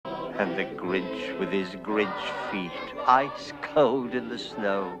And the Grinch, with his Grinch feet, ice cold in the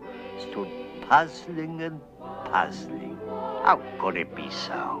snow, stood puzzling and puzzling. How could it be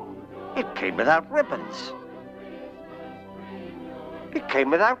so? It came without ribbons. It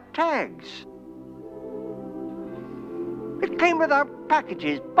came without tags. It came without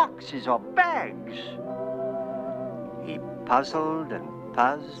packages, boxes, or bags. He puzzled and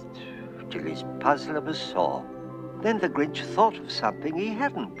puzzled till his puzzler was sore. Then the Grinch thought of something he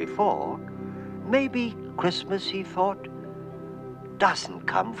hadn't before. Maybe Christmas, he thought, doesn't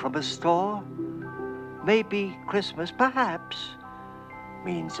come from a store. Maybe Christmas, perhaps,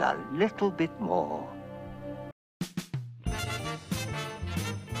 means a little bit more.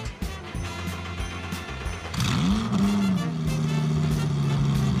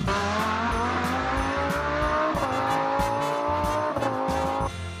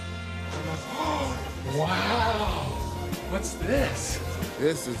 What's this?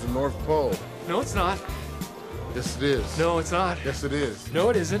 This is the North Pole. No, it's not. Yes, it is. No, it's not. Yes, it is. No,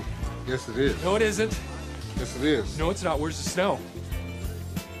 it isn't. Yes, it is. No, it isn't. Yes, it is. No, it's not. Where's the snow?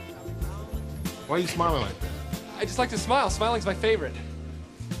 Why are you smiling like that? I just like to smile. Smiling's my favorite.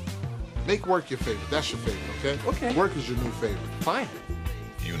 Make work your favorite. That's your favorite, okay? Okay. Work is your new favorite. Fine.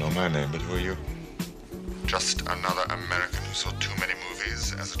 You know my name, but who are you? Just another American who saw too many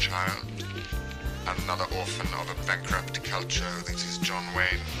movies as a child. Another orphan of a bankrupt culture who thinks he's John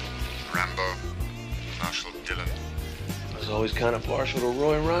Wayne, Rambo, Marshall Dillon. I was always kind of partial to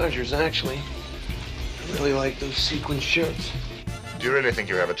Roy Rogers, actually. I really like those sequin shirts. Do you really think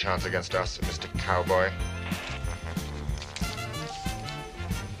you have a chance against us, Mr. Cowboy?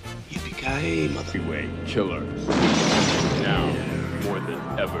 Yippee-ki-yay, mother... Freeway killers. Now, more than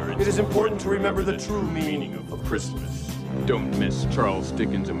ever, it is important to remember the true meaning of Christmas. Don't miss Charles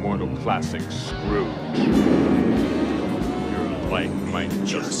Dickens' immortal classic, Scrooge. Your life might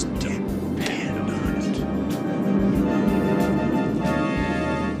just depend on it.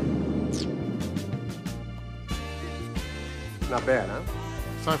 Not bad, huh?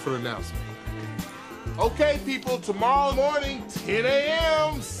 Time for the announcement. Okay, people, tomorrow morning, 10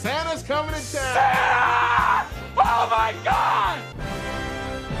 a.m., Santa's coming to town. Santa! Oh, my God!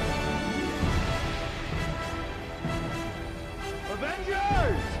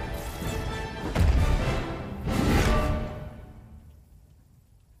 Avengers!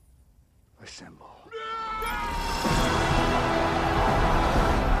 Assemble.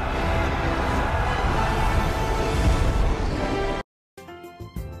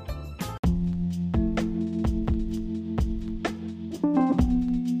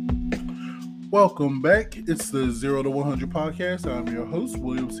 Welcome back. It's the 0 to 100 podcast. I'm your host,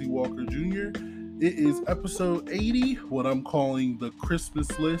 William C. Walker Jr. It is episode 80, what I'm calling the Christmas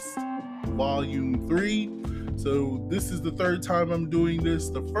List, Volume 3. So this is the third time I'm doing this.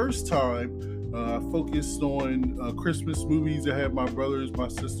 The first time I focused on Christmas movies. I had my brothers, my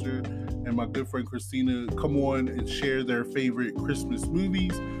sister, and my good friend Christina come on and share their favorite Christmas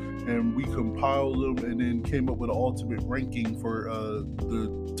movies. And we compiled them and then came up with an ultimate ranking for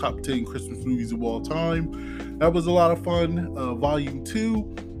the top 10 Christmas movies of all time. That was a lot of fun. Volume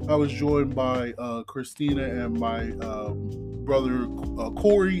 2. I was joined by Christina and my brother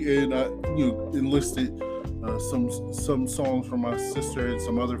Corey, and I enlisted some songs from my sister and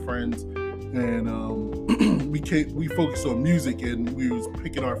some other friends, and we focused on music, and we was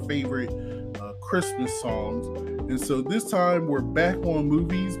picking our favorite Christmas songs. And so this time we're back on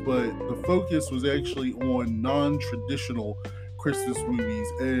movies, but the focus was actually on non-traditional Christmas movies,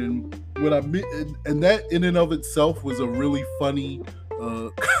 and that in and of itself was a really funny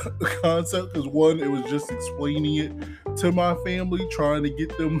concept, because one, it was just explaining it to my family, trying to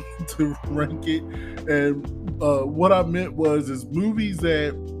get them to rank it. And what I meant is movies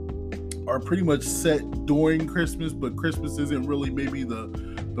that are pretty much set during Christmas, but Christmas isn't really maybe the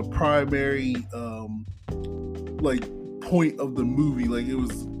primary point of the movie. Like, it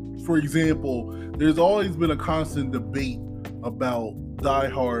was, for example, there's always been a constant debate about Die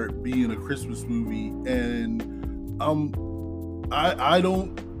Hard being a Christmas movie, and I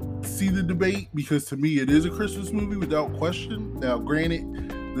don't see the debate, because to me it is a Christmas movie without question. Now,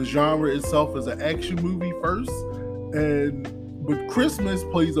 granted, the genre itself is an action movie first, but Christmas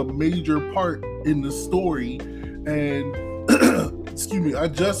plays a major part in the story. And excuse me, I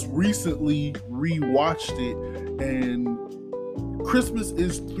just recently rewatched it, and Christmas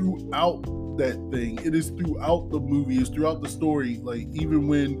is throughout that thing. It is throughout the movie. It's throughout the story. Like, even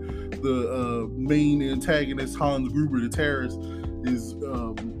when the main antagonist, Hans Gruber, the terrorist, is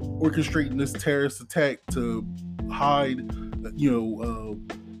orchestrating this terrorist attack to hide,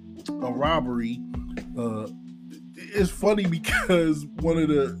 a robbery. it's funny because one of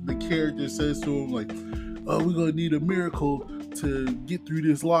the characters says to him like, "Oh, we're gonna need a miracle to get through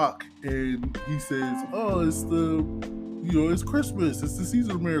this lock," and he says, "Oh, it's Christmas. It's the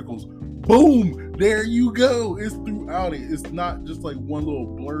season of miracles." Boom! There you go. It's throughout it. It's not just like one little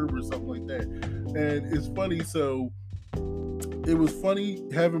blurb or something like that. And it's funny. So it was funny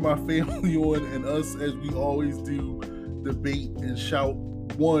having my family on and us, as we always do, debate and shout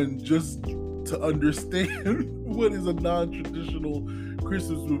one just to understand what is a non-traditional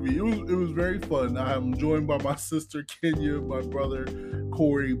Christmas movie. It was very fun. I'm joined by my sister Kenya, my brother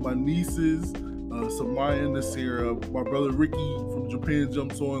Corey, my nieces Samaya and Nasira. My brother Ricky from Japan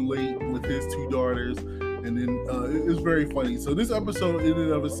jumps on late with his two daughters, and then it's very funny. So this episode in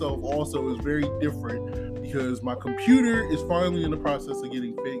and of itself also is very different because my computer is finally in the process of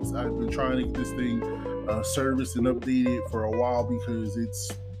getting fixed. I've been trying to get this thing serviced and updated for a while because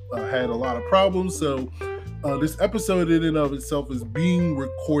it's had a lot of problems. So this episode in and of itself is being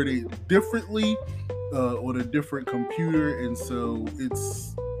recorded differently on a different computer, and so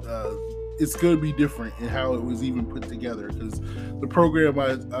it's going to be different in how it was even put together, because the program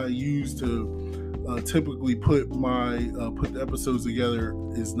I use to typically put the episodes together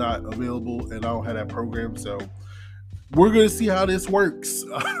is not available, and I don't have that program. So we're going to see how this works.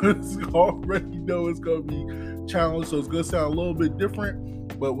 I already know it's going to be challenged, so it's going to sound a little bit different.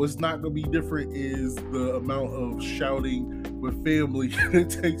 But what's not going to be different is the amount of shouting with family that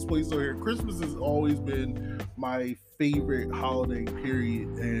takes place on here. Christmas has always been my favorite holiday period,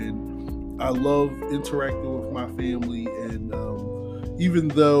 and I love interacting with my family. And even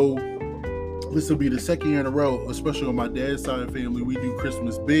though this will be the second year in a row, especially on my dad's side of the family, we do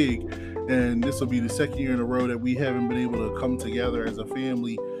Christmas big, and this will be the second year in a row that we haven't been able to come together as a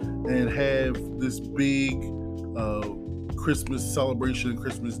family and have this big Christmas celebration,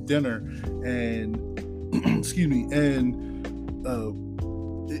 Christmas dinner, and excuse me, and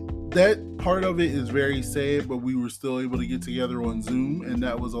that part of it is very sad, but we were still able to get together on Zoom, and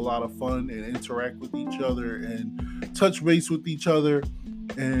that was a lot of fun, and interact with each other and touch base with each other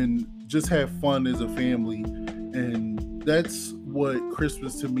and just have fun as a family. And that's what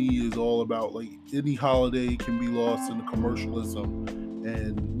Christmas to me is all about. Like, any holiday can be lost in the commercialism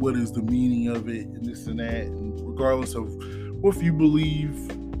and what is the meaning of it and this and that, and regardless of what you believe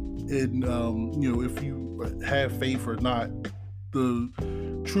in, if you have faith or not, the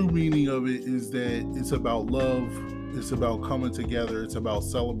true meaning of it is that it's about love, it's about coming together, it's about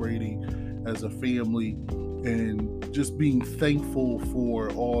celebrating as a family, and just being thankful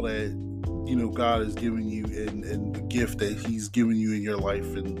for all that God has given you, and the gift that He's given you in your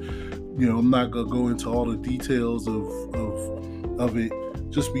life. And I'm not gonna go into all the details of it,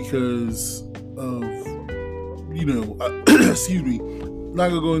 just because of excuse me, I'm not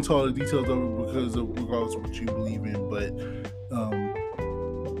gonna go into all the details of it because of regardless of what you believe in, but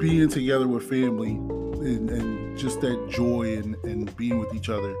being together with family and just that joy and being with each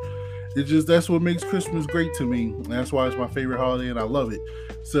other, that's what makes Christmas great to me. And that's why it's my favorite holiday, and I love it.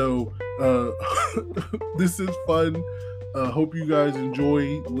 So this is fun. Hope you guys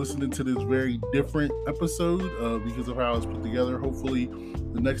enjoy listening to this very different episode because of how it's put together. Hopefully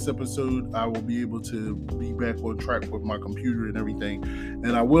the next episode I will be able to be back on track with my computer and everything,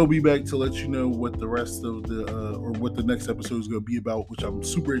 and I will be back to let you know what the rest of what the next episode is going to be about, which I'm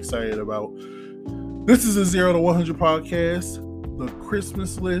super excited about. This is a 0 to 100 podcast, the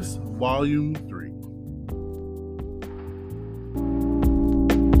Christmas List, Volume 3.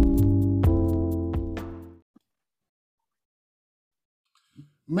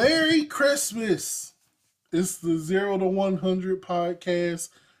 Merry Christmas! It's the 0 to 100 podcast,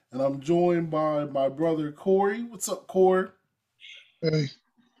 and I'm joined by my brother Corey. What's up, Corey? Hey.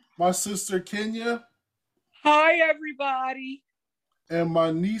 My sister Kenya. Hi, everybody. And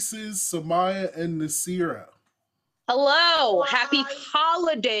my nieces Samaya and Nasira. Hello. Happy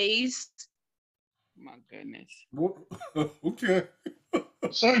holidays. My goodness. Okay.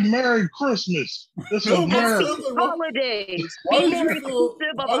 Say Merry Christmas. This is Happy America. holidays. Be more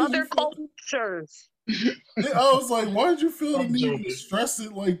inclusive of other cultures. Yeah, I was like, why did you feel the need to stress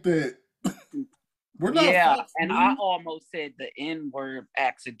it like that? We're not. Yeah, and I almost said the N-word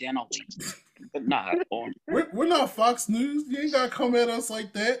accidentally, but not. We're not Fox News. You ain't gotta come at us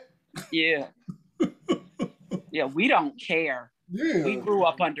like that. Yeah. Yeah, we don't care. Yeah. We grew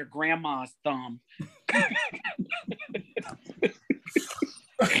up under grandma's thumb.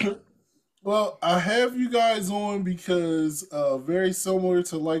 Well, I have you guys on because very similar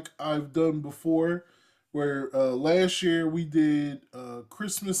to like I've done before, where last year we did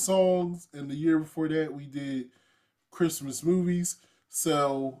Christmas songs, and the year before that we did Christmas movies.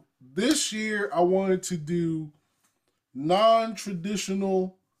 So this year I wanted to do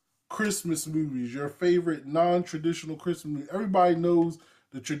non-traditional Christmas movies. Your favorite non-traditional Christmas movie. Everybody knows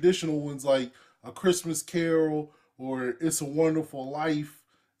the traditional ones like A Christmas Carol or It's a Wonderful Life.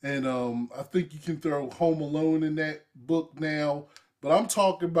 And I think you can throw Home Alone in that book now. But I'm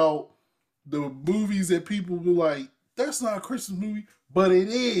talking about the movies that people be like, that's not a Christmas movie, but it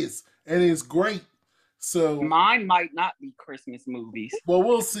is. And it's great. So mine might not be Christmas movies. Well,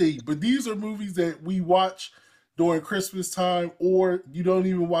 we'll see. But these are movies that we watch during Christmas time, or you don't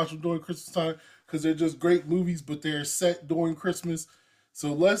even watch them during Christmas time because they're just great movies, but they're set during Christmas.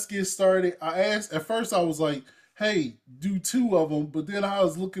 So let's get started. I asked, at first I was like, hey, do 2 of them, but then I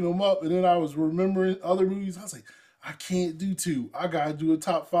was looking them up and then I was remembering other movies. I was like, I can't do 2. I got to do a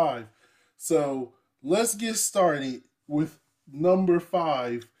top 5. So let's get started with number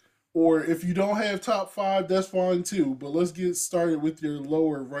 5. Or if you don't have top 5, that's fine too. But let's get started with your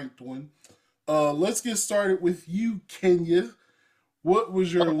lower ranked one. Let's get started with you, Kenya. What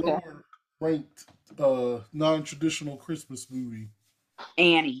was your lower ranked non-traditional Christmas movie?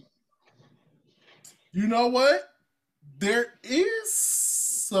 Annie. You know what? There is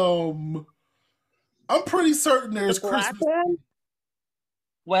some. I'm pretty certain there's Christmas.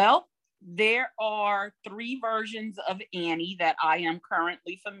 Well, there are 3 versions of Annie that I am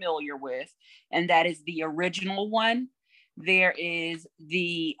currently familiar with, and that is the original one. There is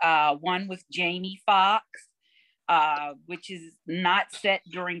the one with Jamie Foxx, which is not set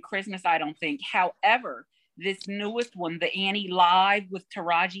during Christmas, I don't think. However, this newest one, the Annie Live with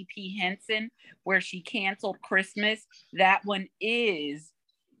Taraji P. Henson, where she canceled Christmas, that one is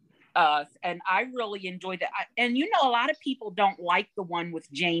and I really enjoyed that. And you know, a lot of people don't like the one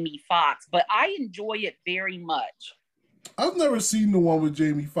with Jamie Foxx, but I enjoy it very much. I've never seen the one with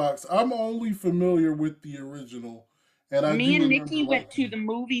Jamie Foxx. I'm only familiar with the original. And Me and Nikki went to the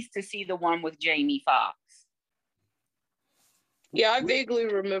movies to see the one with Jamie Foxx. Yeah, I vaguely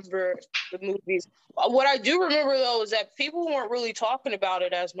remember the movies. What I do remember, though, is that people weren't really talking about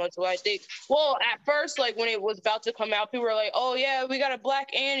it as much. I think, well, at first, like, when it was about to come out, people were like, oh, yeah, we got a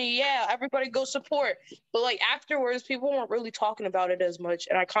Black Annie. Yeah, everybody go support. But, like, afterwards, people weren't really talking about it as much,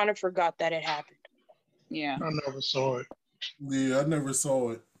 and I kind of forgot that it happened. Yeah. I never saw it. Yeah, I never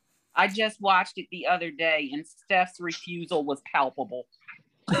saw it. I just watched it the other day, and Steph's refusal was palpable.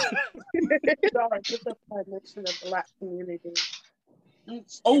 Black community.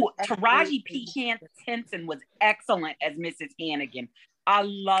 Oh, Taraji P. Henson was excellent as Mrs. Hannigan. I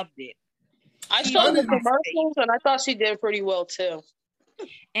loved it. I saw the commercials, and I thought she did pretty well, too.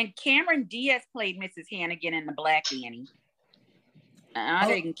 And Cameron Diaz played Mrs. Hannigan in the Black Annie. I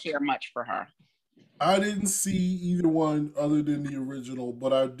didn't care much for her. I didn't see either one other than the original,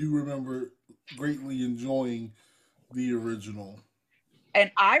 but I do remember greatly enjoying the original. And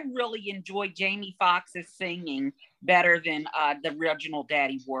I really enjoyed Jamie Foxx's singing better than the original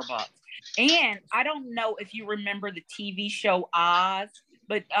Daddy Warbucks. And I don't know if you remember the TV show Oz,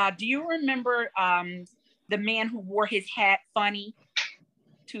 but do you remember the man who wore his hat funny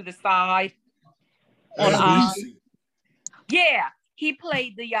to the side on Oz? Yeah, he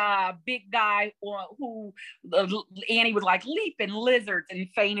played the big guy who Annie was like leaping lizards and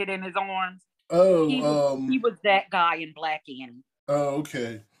fainted in his arms. Oh, he was that guy in Black Annie. Oh,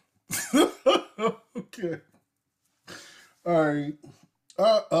 okay. Okay. All right.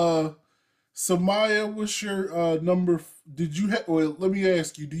 Samaya, what's your number? Did you have? Well, let me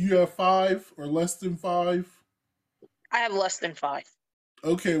ask you. Do you have 5 or less than 5? I have less than 5.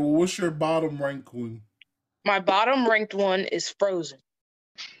 Okay. Well, what's your bottom ranked one? My bottom ranked one is Frozen.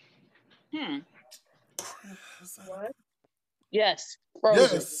 What? Yes, Frozen.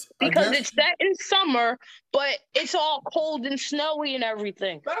 Yes, because it's set in summer, but it's all cold and snowy and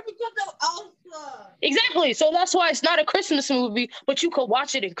everything. But because of Elsa. Exactly. So that's why it's not a Christmas movie, but you could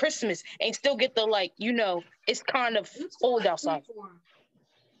watch it in Christmas and still get the, like, you know, it's kind of cold outside.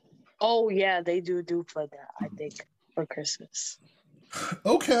 Oh yeah, they do play that, I think, for Christmas.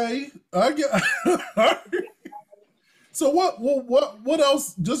 Okay, I get. So what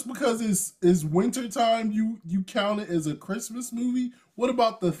else? Just because it's winter time, you count it as a Christmas movie? What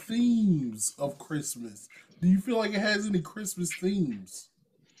about the themes of Christmas? Do you feel like it has any Christmas themes?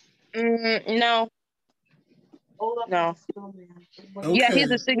 No. No. Okay. Yeah,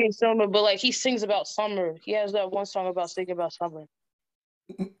 he's a singing summer, but like he sings about summer. He has that one song about singing about summer.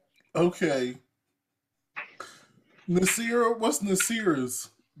 Okay. Nasira, what's Nasira's?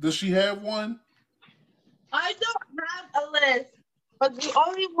 Does she have one? I don't have a list, but the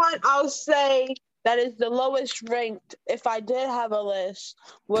only one I'll say that is the lowest ranked, if I did have a list,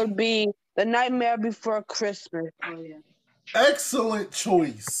 would be The Nightmare Before Christmas. Oh, yeah. Excellent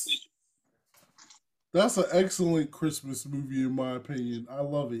choice. That's an excellent Christmas movie, in my opinion. I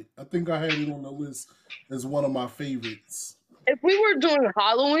love it. I think I had it on the list as one of my favorites. If we were doing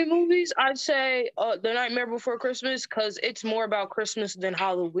Halloween movies, I'd say The Nightmare Before Christmas, because it's more about Christmas than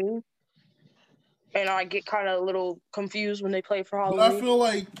Halloween. And I get kind of a little confused when they play for Halloween. But I feel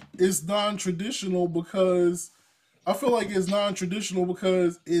like it's non-traditional because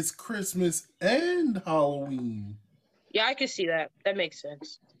it's Christmas and Halloween. Yeah, I can see that. That makes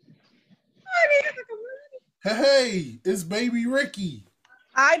sense. Hey, it's Baby Ricky.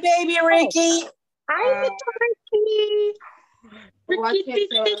 Hi, Baby Ricky. Hi, Ricky.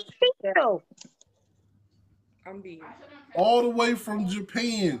 I'm being. All the way from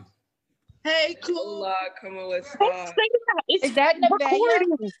Japan. Hey, cool. Hola, ¿cómo está? Is that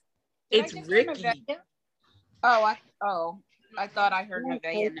Nevaeh? It's Ricky. I thought I heard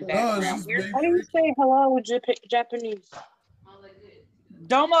Nevaeh in the background. Why do you say hello in Japanese?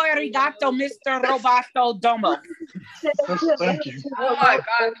 Domo arigato, Mr. Roboto Domo. Thank you. Oh my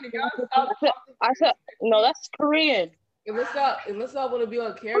God! Can y'all stop? I said no. That's Korean. Unless y'all want to be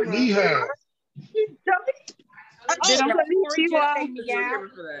on camera. Ni hao.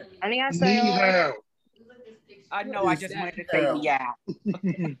 I know. I just wanted to say meow.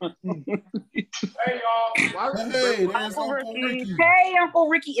 Hey y'all. Hey, there's Uncle Ricky. Hey, Uncle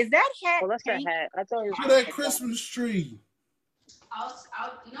Ricky. Is that hat? Oh, that's that hat. I thought it was Look at that Christmas tree.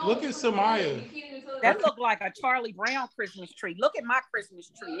 Look at Samaya. That looked like a Charlie Brown Christmas tree. Look at my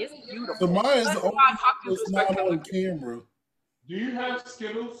Christmas tree. It's beautiful. Samaya's the only one that's not on camera. Do you have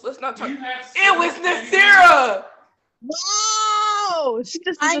Skittles? Let's not talk. Do you have It was Nasira. No, she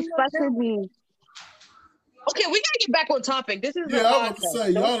just is a special being. Okay, we gotta get back on topic. This is Yeah, I was about to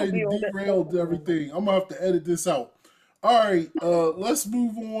say y'all done derailed everything. I'm gonna have to edit this out. All right, let's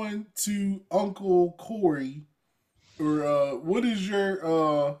move on to Uncle Corey. Or what is your?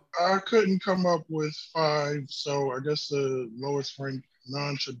 I couldn't come up with 5, so I guess the lowest ranked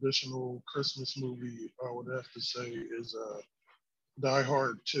non-traditional Christmas movie I would have to say is Die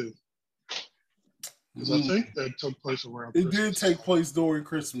Hard 2. Because I think that took place around It Christmas. did take place during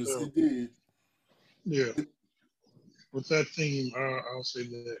Christmas. Yeah. It did. Yeah. With that theme, I'll say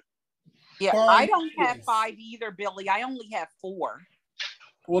that. Yeah, 5, I don't have yes. 5 either, Billy. I only have 4.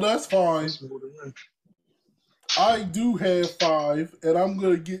 Well, that's fine. I do have 5, and I'm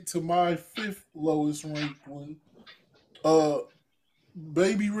gonna get to my 5th lowest ranked one.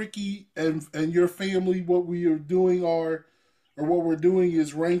 Baby Ricky and your family, what we're doing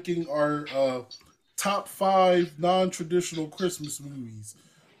is ranking our top 5 non-traditional Christmas movies.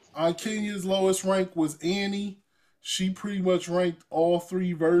 Kenya's lowest rank was Annie. She pretty much ranked all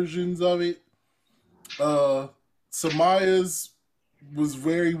 3 versions of it. Samaya's was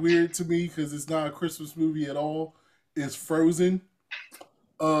very weird to me because it's not a Christmas movie at all. It's Frozen.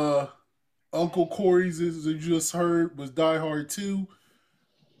 Uncle Corey's, as you just heard, was Die Hard 2.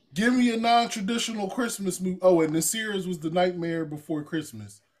 Give me a non-traditional Christmas movie. Oh, and Nasira's was The Nightmare Before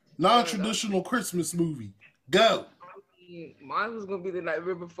Christmas. Non-traditional Christmas movie. Go. Mine was gonna be The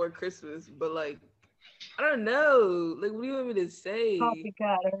Nightmare Before Christmas, but like, I don't know. Like, what do you want me to say?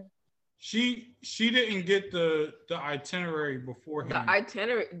 Copycatter. She didn't get the itinerary beforehand. The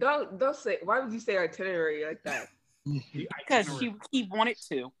itinerary. Don't say. Why would you say itinerary like that? Because he wanted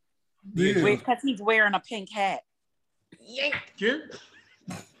to. Yeah. Because he's wearing a pink hat. Yeah.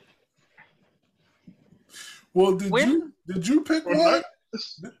 Well, did you pick one?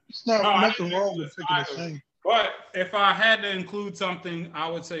 It's not nothing wrong with picking the same. But if I had to include something, I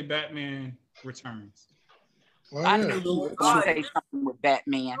would say Batman Returns. Well, I yeah. knew you would say something with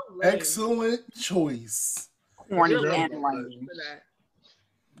Batman. Excellent choice. Corny and lame.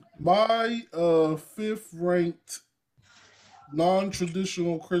 My 5th ranked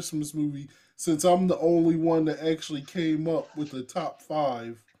non-traditional Christmas movie, since I'm the only one that actually came up with the top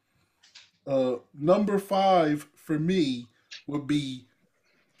 5. Number 5 for me would be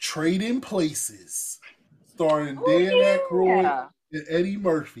Trading Places, starring Dan Aykroyd and Eddie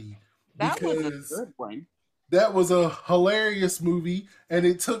Murphy. That was a good one. That was a hilarious movie, and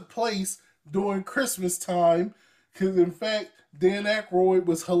it took place during Christmas time. Because in fact, Dan Aykroyd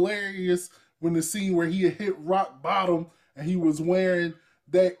was hilarious when the scene where he had hit rock bottom and he was wearing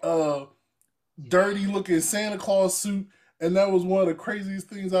that dirty looking Santa Claus suit. And that was one of the craziest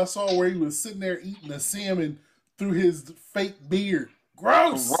things I saw, where he was sitting there eating a salmon through his fake beard.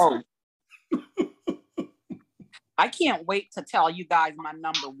 Gross. I can't wait to tell you guys my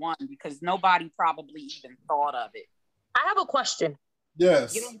number 1 because nobody probably even thought of it. I have a question.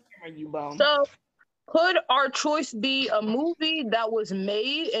 Yes. So, could our choice be a movie that was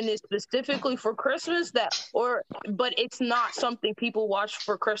made and is specifically for Christmas, but it's not something people watch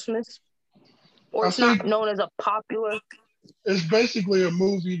for Christmas? Or I it's not think- known as a popular. It's basically a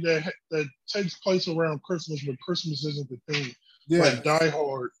movie that takes place around Christmas, but Christmas isn't the theme. Yeah. Like Die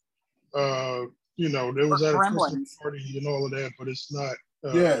Hard, you know, there was Or at a Gremlins. Christmas party and all of that, but it's not.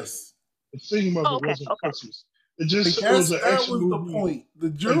 Yes. The theme of it Okay, wasn't okay. Christmas. It just Like it was an that action was movie the point. The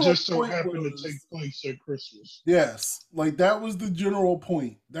that general just so point happened was, to take place at Christmas. yes, like that was the general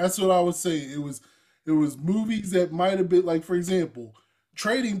point. That's what I was saying. It was movies that might have been like, for example,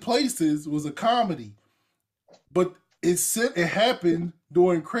 Trading Places was a comedy, but it happened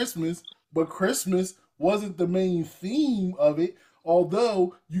during Christmas, but Christmas wasn't the main theme of it.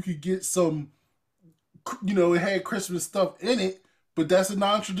 Although you could get some, you know, it had Christmas stuff in it, but that's a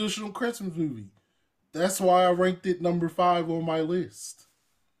non-traditional Christmas movie. That's why I ranked it number 5 on my list.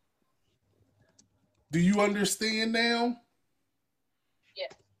 Do you understand now? Yeah.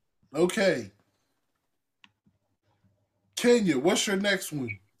 Okay. Kenya, what's your next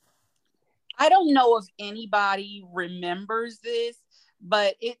one? I don't know if anybody remembers this,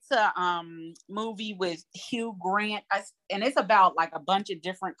 but it's a movie with Hugh Grant, and it's about like a bunch of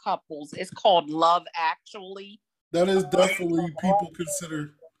different couples. It's called Love Actually. That is definitely people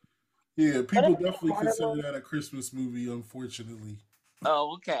consider. Yeah, people definitely consider that a Christmas movie. Unfortunately.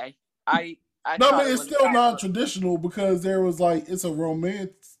 Oh, okay. I No, thought I mean, it it's was still backwards. non-traditional because there was like it's a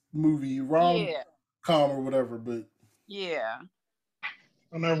romance movie, rom-com or whatever. But Yeah.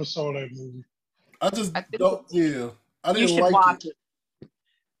 I never saw that movie. I just I think don't. Yeah, I You didn't should like watch it. it.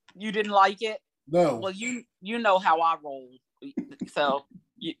 You didn't like it? No. Well, you know how I roll, so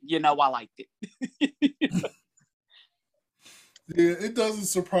you know I liked it. Yeah, it doesn't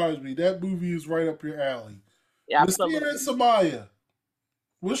surprise me. That movie is right up your alley. Yeah, Nasir and Samaya,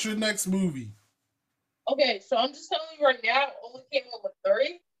 what's your next movie? Okay, so I'm just telling you right now, I only came up with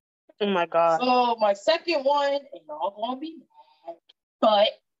 3. Oh my god. So my second one, and y'all gonna be mad, but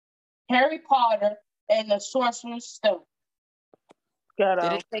Harry Potter and the Sorcerer's Stone. Did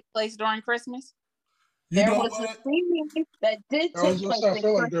it take place during Christmas? You There know was what? a theme that did I was take gonna place say, I in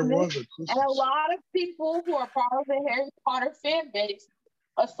feel like there Christmas, was a and Christmas. a lot of people who are part of the Harry Potter fan base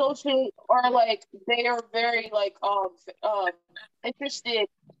associate or like they are very like interested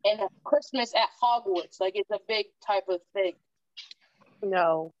in Christmas at Hogwarts. Like it's a big type of thing.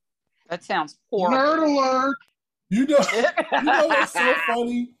 No. That sounds horrible. Nerd alert! You know what's so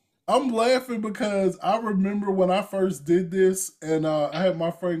funny? I'm laughing because I remember when I first did this, and I had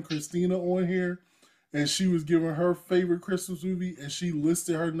my friend Christina on here, and she was giving her favorite Christmas movie, and she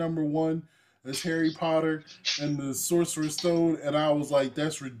listed her number 1 as Harry Potter and the Sorcerer's Stone, and I was like,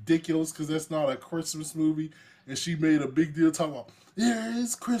 that's ridiculous because that's not a Christmas movie. And she made a big deal talking about there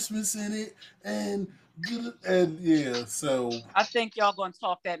is Christmas in it, and yeah, so I think y'all gonna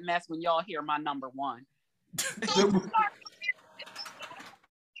talk that mess when y'all hear my number 1.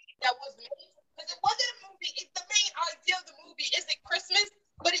 That was because it wasn't a movie. It's the main idea of the movie isn't Christmas,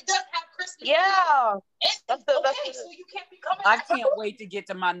 but it does have Christmas. Yeah. So you can't be coming. I can't wait to get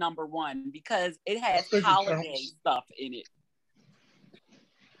to my number 1 because it has think it holiday counts. stuff in it.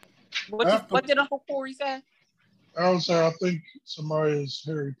 What did Uncle Corey say? I would say I think Samaya's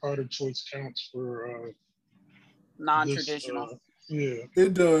Harry Potter choice counts for Non-traditional. yeah.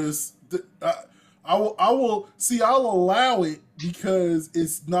 it does. I will see. I'll allow it because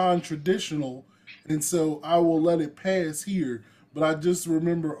it's non-traditional, and so I will let it pass here. But I just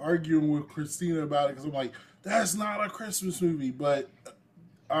remember arguing with Christina about it because I'm like, that's not a Christmas movie. But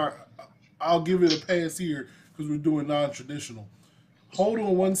I'll give it a pass here because we're doing non-traditional. Hold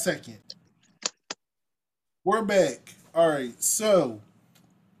on one second. We're back. All right. So,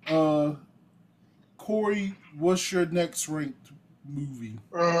 Corey, what's your next ranked movie?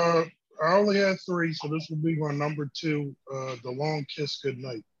 I only had 3, so this will be my number 2. The Long Kiss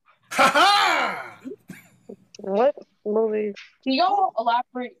Goodnight. What movie? Can y'all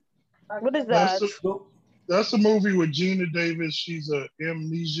elaborate? What is that? That's a movie with Gina Davis. She's a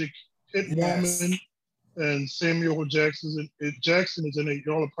amnesic hit Yes. woman, and Samuel Jackson is in it.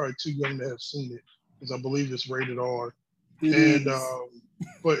 Y'all are probably too young to have seen it because I believe it's rated R. It and is.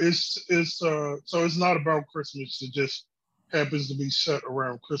 but it's so it's not about Christmas. It just happens to be set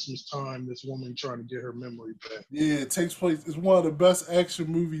around Christmas time. This woman trying to get her memory back. Yeah, it takes place. It's one of the best action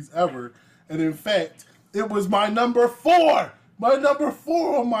movies ever, and in fact, it was my number 4. My number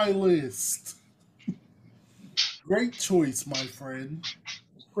 4 on my list. Great choice, my friend.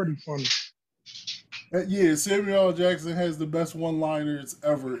 It's pretty funny. Yeah, Samuel L. Jackson has the best one-liners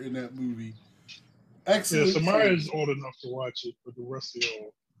ever in that movie. Excellent. Yeah, Samaya's choice. old enough to watch it, but the rest of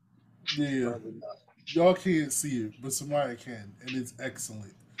y'all Yeah, probably not. y'all can't see it, but Samaya can, and it's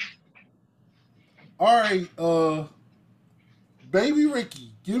excellent. All right, Baby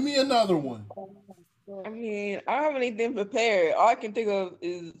Ricky, give me another one. I mean, I don't have anything prepared. All I can think of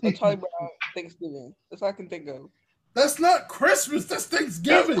is a Charlie Brown Thanksgiving. That's all I can think of. That's not Christmas. That's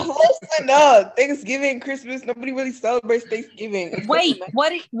Thanksgiving. It's close enough. Thanksgiving, Christmas. Nobody really celebrates Thanksgiving. It's Wait,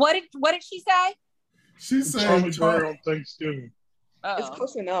 close enough. what did she say? She said Charlie Brown Thanksgiving. It's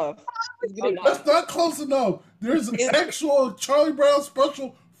close enough. That's not close enough. There's an actual Charlie Brown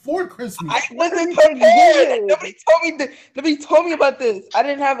special for Christmas. I wasn't prepared. Nobody told me about this. I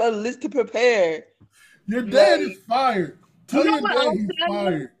didn't have a list to prepare. Your dad is fired. Tell your what dad else he's did I do?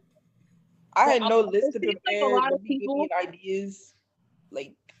 fired. I had no list to It seems like prepare. a lot of Nobody gave people- me ideas.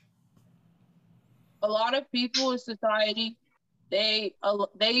 Like, A lot of people in society, they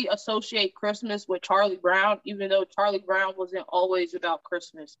associate Christmas with Charlie Brown, even though Charlie Brown wasn't always about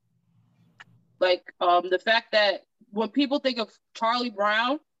Christmas. Like the fact that when people think of Charlie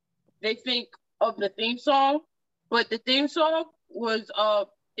Brown, they think of the theme song, but the theme song was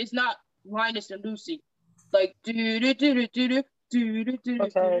it's not Linus and Lucy. Like do do do do do.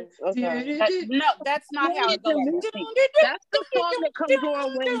 Okay. No, that's not how it goes. That's the song that comes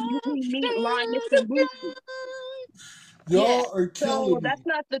on when we meet Linus and Lucy. Y'all are killing So me. that's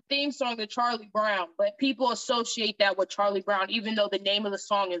not the theme song to Charlie Brown, but people associate that with Charlie Brown, even though the name of the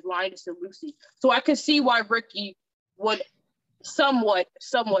song is Linus and Lucy. So I can see why Ricky would somewhat,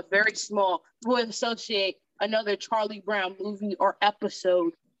 very small, would associate another Charlie Brown movie or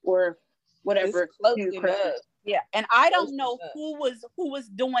episode or whatever. It's close to enough. Christmas. Yeah, and I don't know who was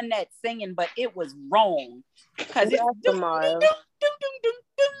doing that singing, but it was wrong. Because it's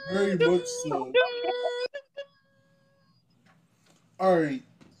Very much so. All right,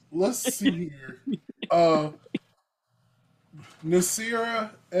 let's see here.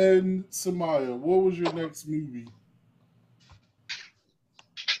 Nasira and Samaya, what was your next movie?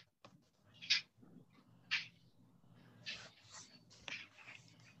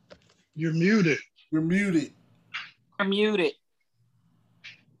 You're muted. You're muted. You're muted.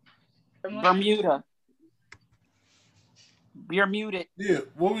 Bermuda. You're muted. Yeah,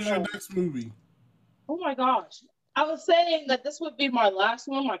 what was your next movie? Oh my gosh. I was saying that this would be my last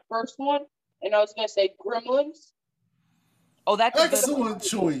one, my first one, and I was going to say Gremlins. Oh, that's excellent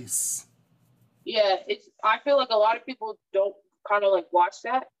choice. Yeah, I feel like a lot of people don't kind of like watch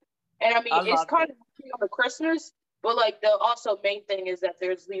that. And I mean, it's kind of on the Christmas, but like the also main thing is that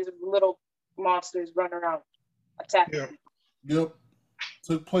there's these little monsters running around attacking. Yep.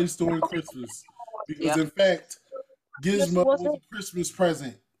 Took place during Christmas. Because in fact, Gizmo was a Christmas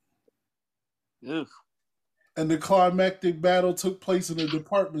present. Ugh. And the climactic battle took place in a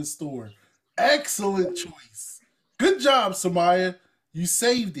department store. Excellent choice. Good job, Samaya. You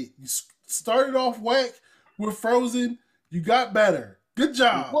saved it. You started off whack with Frozen. You got better. Good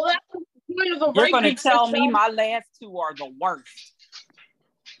job. Well, that's the point of a You're going to ranking tell me system. my last two are the worst,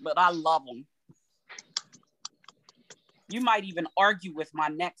 but I love them. You might even argue with my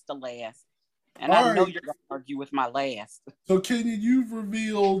next to last, and I know you're going to argue with my last. So, Kenya, you've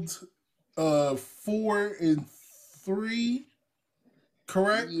revealed 4 and 3,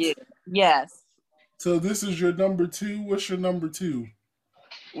 correct? Yeah. Yes. So this is your number 2. What's your number 2?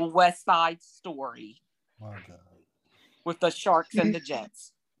 West Side Story. My God. With the Sharks and the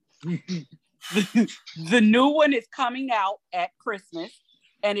Jets. The new one is coming out at Christmas,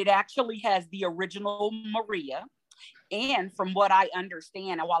 and it actually has the original Maria. And from what I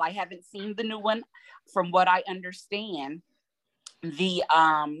understand, and while I haven't seen the new one, from what I understand, the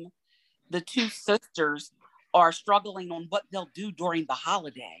two sisters are struggling on what they'll do during the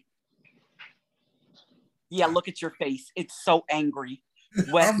holiday. Yeah, look at your face. It's so angry.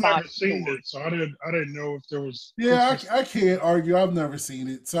 I've never seen it, so I didn't know if there was. Yeah, I can't argue. I've never seen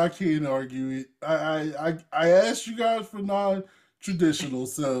it, so I can't argue it. I asked you guys for non-traditional,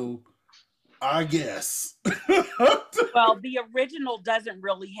 so I guess. Well, the original doesn't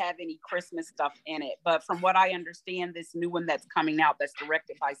really have any Christmas stuff in it, but from what I understand, this new one that's coming out, that's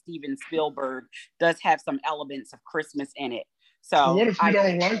directed by Steven Spielberg, does have some elements of Christmas in it. So what if you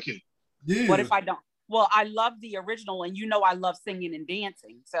don't like it? Yeah. What if I don't? Well, I love the original, and you know I love singing and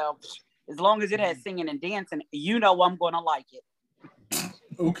dancing. So as long as it has singing and dancing, you know I'm going to like it.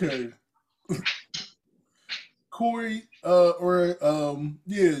 Okay. Corey,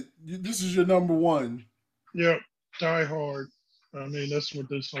 this is your number 1. Yep, Die Hard. I mean, that's what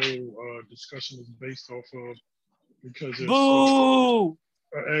this whole discussion is based off of, because it's an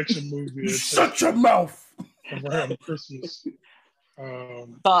action movie. Shut your mouth around Christmas.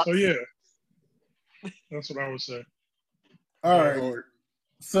 So yeah, that's what I would say. All right.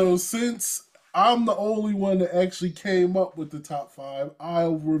 So since I'm the only one that actually came up with the top 5,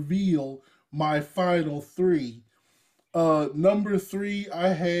 I'll reveal my final 3. Number 3 I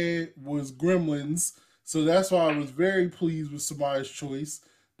had was Gremlins, so that's why I was very pleased with Samaya's choice.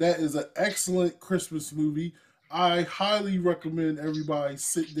 That is an excellent Christmas movie. I highly recommend everybody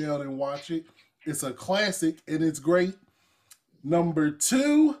sit down and watch it. It's a classic and it's great. Number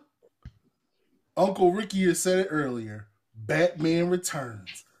 2, Uncle Ricky has said it earlier, Batman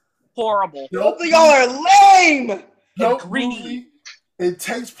Returns. Horrible. Both of y'all are lame. Dope movie. It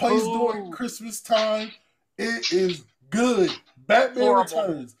takes place during Christmas time. It is good. Batman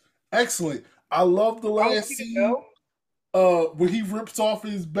Returns. Excellent. I love the last scene when he rips off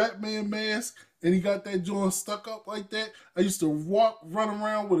his Batman mask and he got that joint stuck up like that. I used to run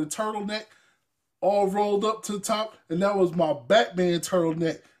around with a turtleneck all rolled up to the top, and that was my Batman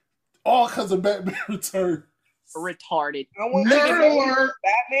turtleneck. All because of Batman Returns. Retarded. I want you to know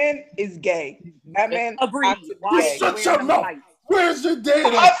Batman is gay. Batman agreed. Shut your mouth. Where's your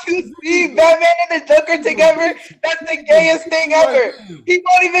dad? Have you seen Batman and the Joker together? That's the gayest thing ever. He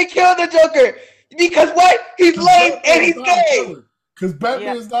won't even kill the Joker. Because what? He's lame and he's gay. Because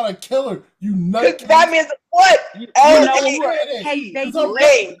Batman is not a killer. You nut. Because Batman's what? Hey,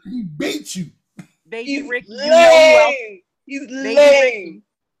 baby, he beat you. Baby Ricky, you know who else? He's lame.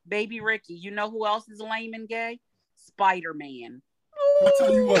 Baby Ricky, you know who else is lame and gay? Spider-Man. I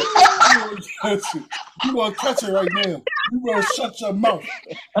tell you what, you want to catch it right now. You want to shut your mouth.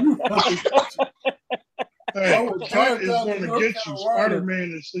 You want to catch it. Hey, Cat is going to get you.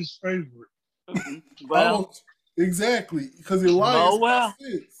 Spider-Man is his favorite. Well, exactly, because Elias got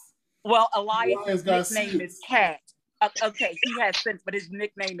sense. Well, Elias' nickname is Cat. Okay, he has sense, but his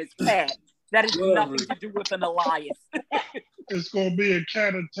nickname is Cat. That has nothing to do with an Elias. It's going to be a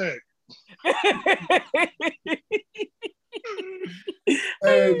cat attack.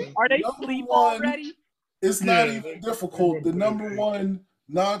 Are they asleep already? It's not even difficult. The number 1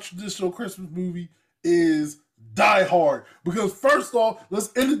 non-traditional Christmas movie is Die Hard. Because first off,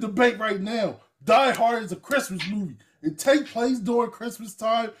 let's end the debate right now. Die Hard is a Christmas movie. It takes place during Christmas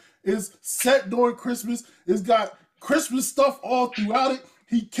time. It's set during Christmas. It's got Christmas stuff all throughout it.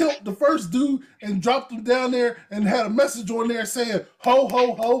 He killed the first dude and dropped him down there and had a message on there saying, ho,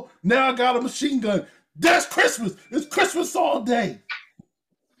 ho, ho, now I got a machine gun. That's Christmas. It's Christmas all day.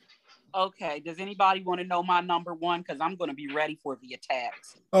 Okay, does anybody want to know my number 1? Because I'm going to be ready for the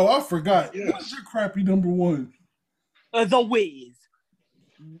attacks. Oh, I forgot. What's your crappy number 1? The Wiz.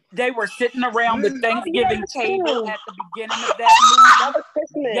 They were sitting around the Thanksgiving table at the beginning of that movie. That was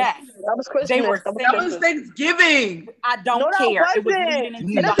Christmas. Yes. That was Christmas. They were that was Thanksgiving. I don't care. It was leading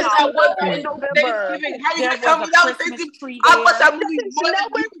into the holiday. in November. Thanksgiving. How you gonna tell me that was Thanksgiving? I watched that movie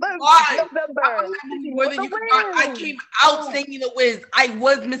more than you forgot. I came out singing The Wiz. I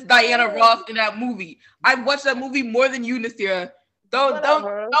was Miss Diana Ross in that movie. I watched that movie more than you, Nasira. Don't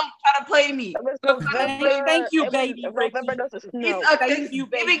try to play me. Thank you, baby. It's a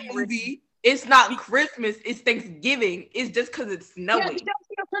Thanksgiving movie. It's not Christmas. It's Thanksgiving. It's just because it's snowing. Did y'all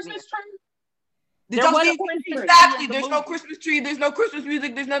see a Christmas tree? Exactly. There's no Christmas tree. There's no Christmas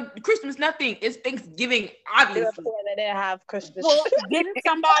music. There's no Christmas nothing. It's Thanksgiving, obviously. They didn't have Christmas. Well, didn't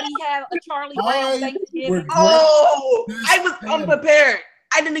somebody have a Charlie Brown Thanksgiving? Oh, I was unprepared.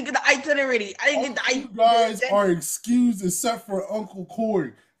 I didn't get the itinerary. You guys are excused except for Uncle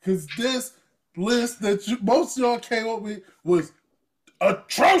Corey, because this list that most of y'all came up with was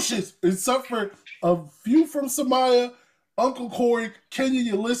atrocious, except for a few from Samaya. Uncle Corey, Kenya,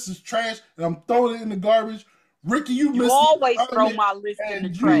 your list is trash, and I'm throwing it in the garbage. Ricky, you always throw my list in the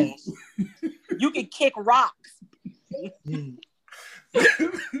trash. You can kick rocks.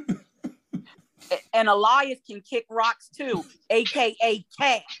 And Elias can kick rocks too, aka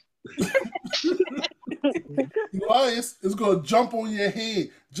Cat. Elias is gonna jump on your head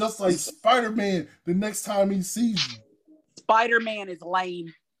just like Spider-Man the next time he sees you. Spider-Man is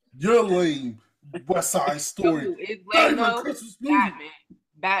lame. You're lame. West Side Story. It's lame, though.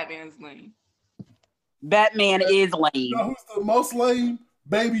 Batman's lame. Batman is lame. You know who's the most lame?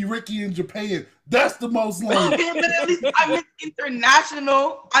 Baby Ricky in Japan. That's the most lame. But at least I miss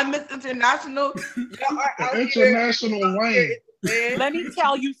international. International lame. Let me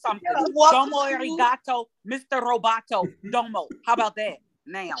tell you something. Domo arigato, Mr. Roboto. Domo. How about that?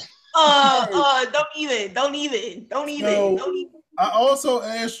 Now. Don't even. I also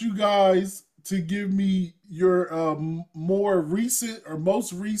asked you guys to give me your more recent or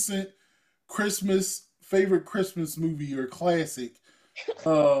most recent favorite Christmas movie or classic.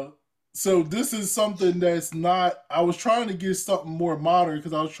 So this is something that's not. I was trying to get something more modern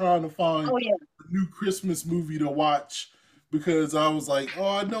because I was trying to find a new Christmas movie to watch because I was like, oh,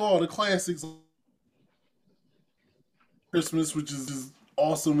 I know all the classics. Christmas, which is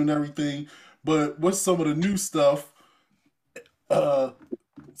awesome and everything, but what's some of the new stuff?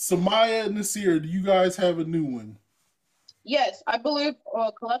 Samaya and Nasir, do you guys have a new one? Yes, I believe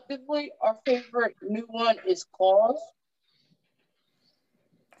collectively our favorite new one is Claws.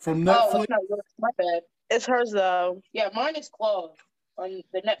 From Oh, Netflix? that's not yours. My bad. It's hers though. Yeah, mine is Claws on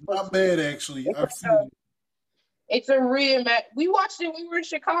the Netflix. Not bad, actually. It's I've seen it. It's a reimagining. We watched it. We were in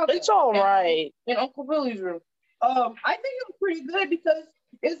Chicago. It's all right. In Uncle Billy's room. I think it was pretty good because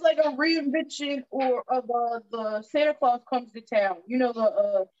it's like a reinvention of the Santa Claus Comes to Town. You know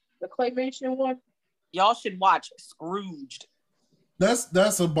the claymation one. Y'all should watch Scrooged. That's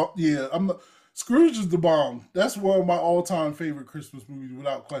a yeah. Scrooge is the bomb. That's one of my all-time favorite Christmas movies,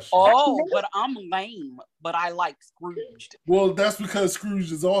 without question. Oh, but I'm lame, but I like Scrooged. Well, that's because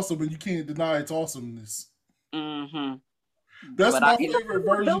Scrooge is awesome, and you can't deny its awesomeness. Mm-hmm. That's But my favorite version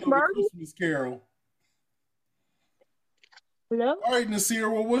of Bill the Murray? Christmas Carol. Hello? All right, Nasir,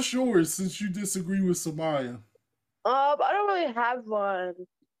 well, what's yours since you disagree with Samaya? I don't really have one.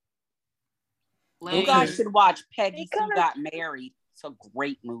 You guys should watch Peggy Sue Got Married. It's a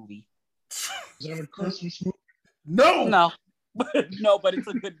great movie. Is that a Christmas movie? No! No. No, but it's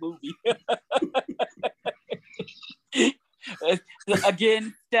a good movie.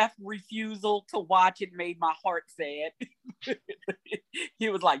 Again, Steph's refusal to watch it made my heart sad. He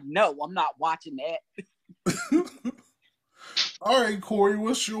was like, no, I'm not watching that. All right, Corey,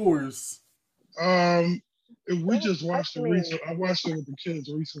 what's yours? We just watched it recently. I watched it with the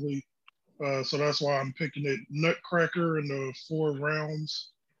kids recently, so that's why I'm picking it. Nutcracker and the Four Realms.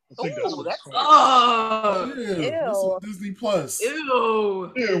 I think that's what it's called. Oh, Yeah, this is Disney Plus. Ew.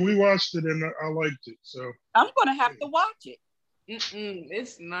 Yeah, we watched it and I liked it. So I'm gonna have to watch it.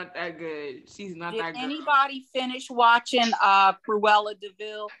 It's not that good. She's not Did that good. anybody finish watching Cruella de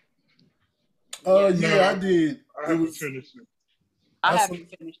Vil? Yeah, I did. I haven't finished it. I haven't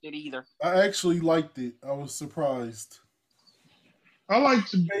finished it either. I actually liked it. I was surprised. I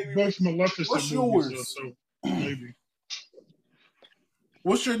liked both Maleficent What's movies, yours? so maybe.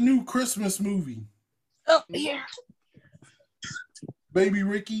 What's your new Christmas movie? Oh, here. Baby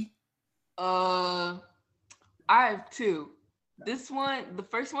Ricky? I have two. This one, the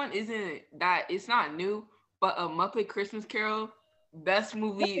first one it's not new, but A Muppet Christmas Carol, best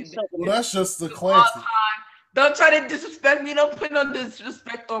movie. Well, that's just the classic. Don't try to disrespect me. Don't put no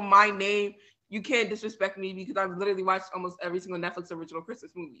disrespect on my name. You can't disrespect me because I've literally watched almost every single Netflix original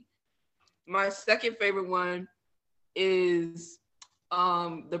Christmas movie. My second favorite one is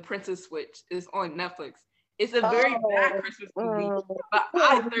The Princess Switch. It's on Netflix. It's a very bad Christmas movie, but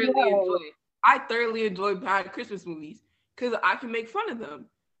I thoroughly enjoy it. I thoroughly enjoy bad Christmas movies because I can make fun of them.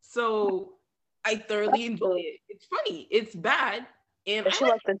 So I thoroughly enjoy it. It's funny. It's bad. And she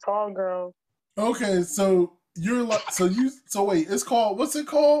like the tall girl. Okay, so you're like, so wait, it's called, what's it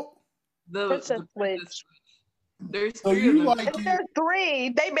called? The Princess Switch. There's So three you of them. like There's three.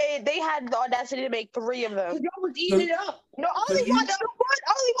 They had the audacity to make three of them. Y'all was eating it up. No, I only watched the one.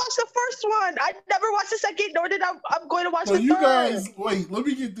 I only watched the first one. I never watched the second, nor did I'm going to watch So the you third. guys, wait, let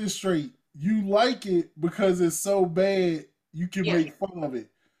me get this straight. You like it because it's so bad you can make fun of it.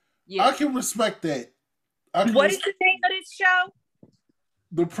 Yeah. I can respect that. What is the name of this show?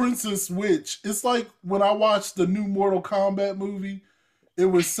 The Princess Switch. It's like when I watched the new Mortal Kombat movie, it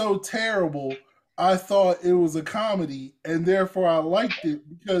was so terrible. I thought it was a comedy, and therefore I liked it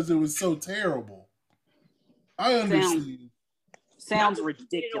because it was so terrible. I understand. Sounds Not to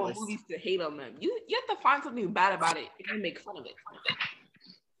hate on ridiculous. movies to hate on them. You have to find something bad about it and you make fun of it.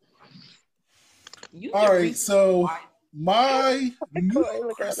 All right, so my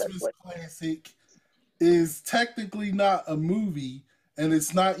new Christmas classic is technically not a movie, and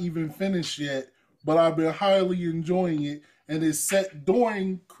it's not even finished yet, but I've been highly enjoying it, and it's set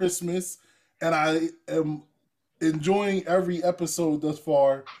during Christmas, and I am enjoying every episode thus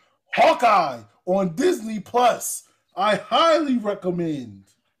far. Hawkeye on Disney Plus. I highly recommend.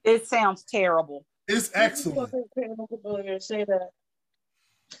 It sounds terrible. It's excellent. Say that.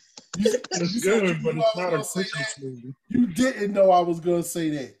 It's good, but it's not a Christmas movie. You didn't know I was going to say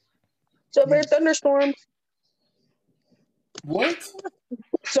that. Severe thunderstorms. What?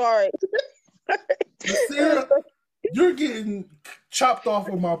 Sorry. Sarah, you're getting chopped off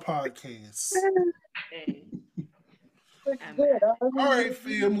of my podcast. All right,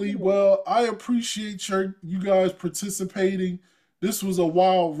 family. Well, I appreciate you guys participating. This was a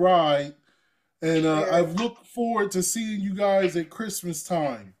wild ride, and I look forward to seeing you guys at Christmas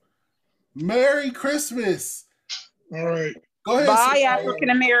time. Merry Christmas! All right. Go ahead. Bye, Samaya. African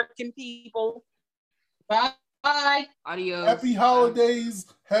American people. Bye. Adios. Happy holidays,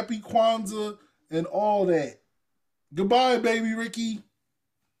 happy Kwanzaa, and all that. Goodbye, baby Ricky.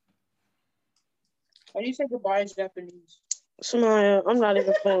 How do you say goodbye in Japanese? Samaya, I'm not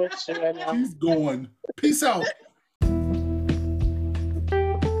even playing with you right now. He's going. Peace out.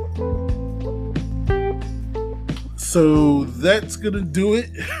 So that's going to do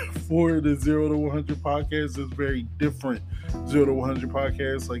it for the 0 to 100 podcast. It's very different 0 to 100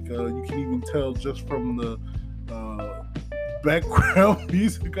 podcast. Like you can even tell just from the background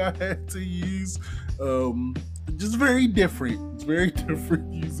music I had to use. Just very different. It's very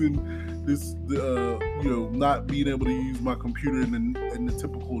different using this, not being able to use my computer in the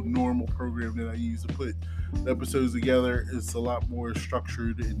typical normal program that I use to put episodes together. It's a lot more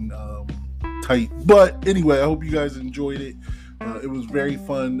structured and tight. But anyway, I hope you guys enjoyed it. It was very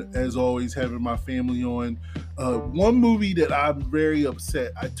fun, as always, having my family on. One movie that I'm very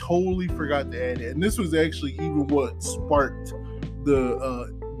upset, I totally forgot to add it, and this was actually even what sparked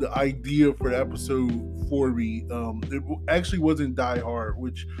the idea for the episode for me. It actually wasn't Die Hard,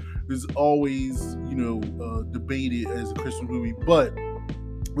 which is always, debated as a Christmas movie, but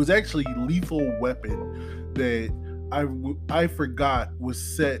it was actually Lethal Weapon that I forgot was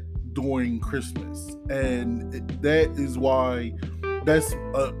set during Christmas, and that is why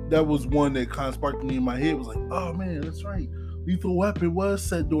that was one that kind of sparked me in my head. It was like, oh man, that's right, Lethal Weapon was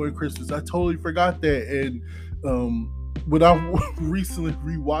set during Christmas. I totally forgot that. And when I recently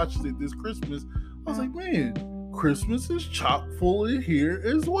rewatched it this Christmas, I was like, man, Christmas is chock full in here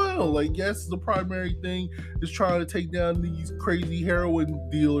as well. Like, yes, the primary thing is trying to take down these crazy heroin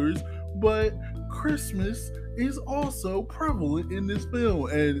dealers, but Christmas is also prevalent in this film.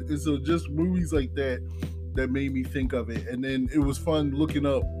 And so just movies like that made me think of it. And then it was fun looking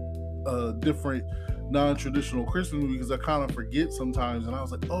up different non-traditional Christmas movies, because I kind of forget sometimes, and I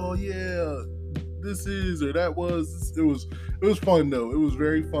was like, oh yeah, this is or that was. It was fun though. It was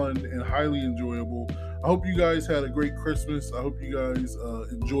very fun and highly enjoyable. I hope you guys had a great Christmas. I hope you guys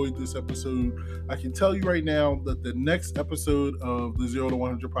enjoyed this episode. I can tell you right now that the next episode of the 0 to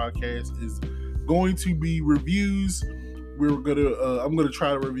 100 podcast is going to be reviews. I'm gonna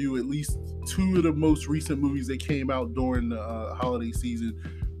try to review at least 2 of the most recent movies that came out during the holiday season.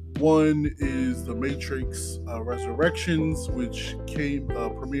 One is The Matrix Resurrections, which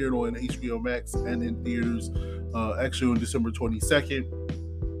premiered on HBO Max and in theaters actually on December 22nd.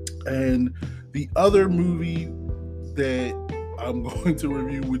 And the other movie that I'm going to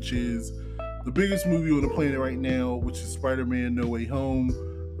review, which is the biggest movie on the planet right now, which is Spider-Man No Way Home.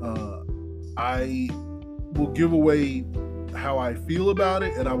 I will give away how I feel about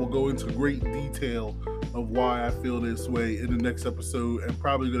it, and I will go into great detail of why I feel this way in the next episode, and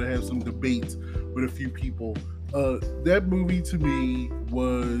probably going to have some debates with a few people. That movie to me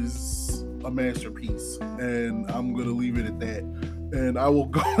was a masterpiece, and I'm going to leave it at that. And I will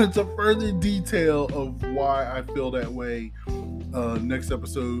go into further detail of why I feel that way next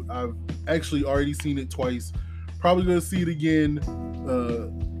episode. I've actually already seen it twice. Probably going to see it again.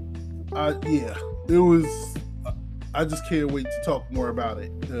 I just can't wait to talk more about it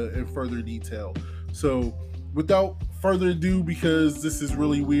in further detail. So without further ado, because this is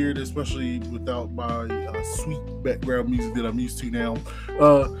really weird, especially without my sweet background music that I'm used to now,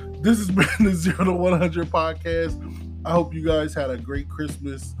 this has been the 0 to 100 podcast. I hope you guys had a great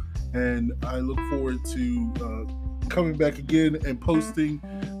Christmas, and I look forward to coming back again and posting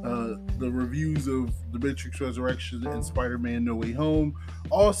the reviews of The Matrix Resurrections and Spider-Man No Way Home.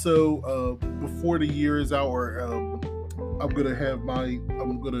 Also, before the year is out, I'm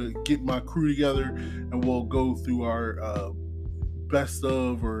gonna get my crew together, and we'll go through our best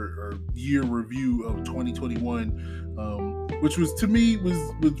of or year review of 2021, which was, to me, was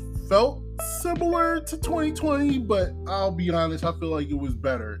felt similar to 2020, but I'll be honest, I feel like it was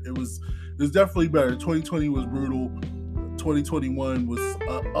better. It was definitely better. 2020 was brutal. 2021 was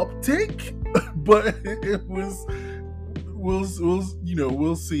an uptick, but it was, we'll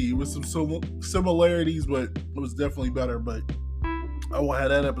see. With some similarities, but it was definitely better. But I will have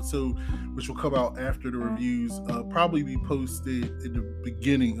that episode, which will come out after the reviews, probably be posted in the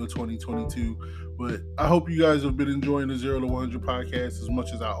beginning of 2022. But I hope you guys have been enjoying the 0 to 100 podcast as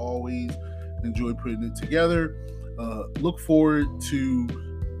much as I always enjoy putting it together. Look forward to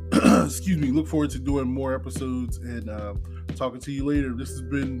doing more episodes and talking to you later. This has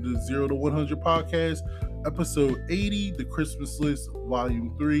been the 0 to 100 podcast, episode 80, the Christmas List,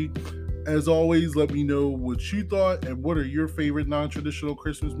 volume 3. As always, let me know what you thought and what are your favorite non-traditional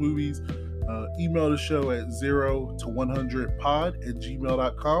Christmas movies. Email the show at 0 to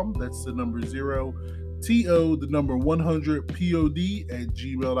 100pod@gmail.com. That's the number 0 TO, the number 100 POD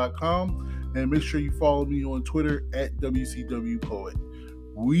 @gmail.com. And make sure you follow me on Twitter @WCWPoet.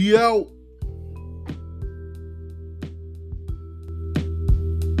 We out.